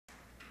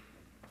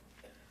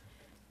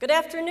Good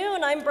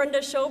afternoon, I'm Brenda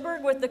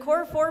Shoberg with the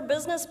Core 4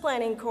 Business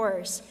Planning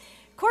course.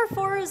 Core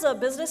 4 is a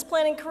business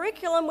planning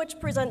curriculum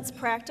which presents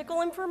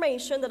practical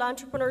information that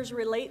entrepreneurs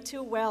relate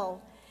to well.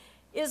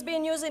 It is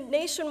being used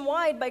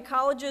nationwide by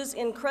colleges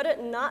in credit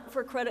and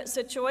not-for-credit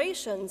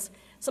situations.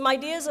 Some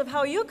ideas of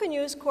how you can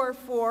use Core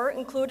 4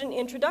 include an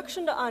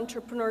Introduction to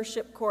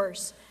Entrepreneurship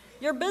course,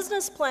 your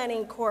business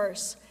planning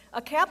course,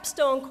 a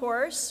capstone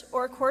course,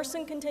 or a course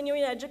in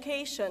continuing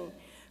education.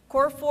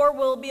 Core 4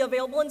 will be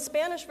available in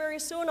Spanish very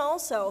soon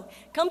also.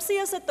 Come see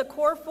us at the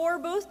Core 4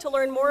 booth to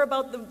learn more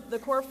about the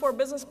Core 4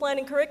 business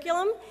planning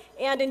curriculum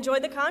and enjoy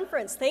the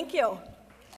conference. Thank you.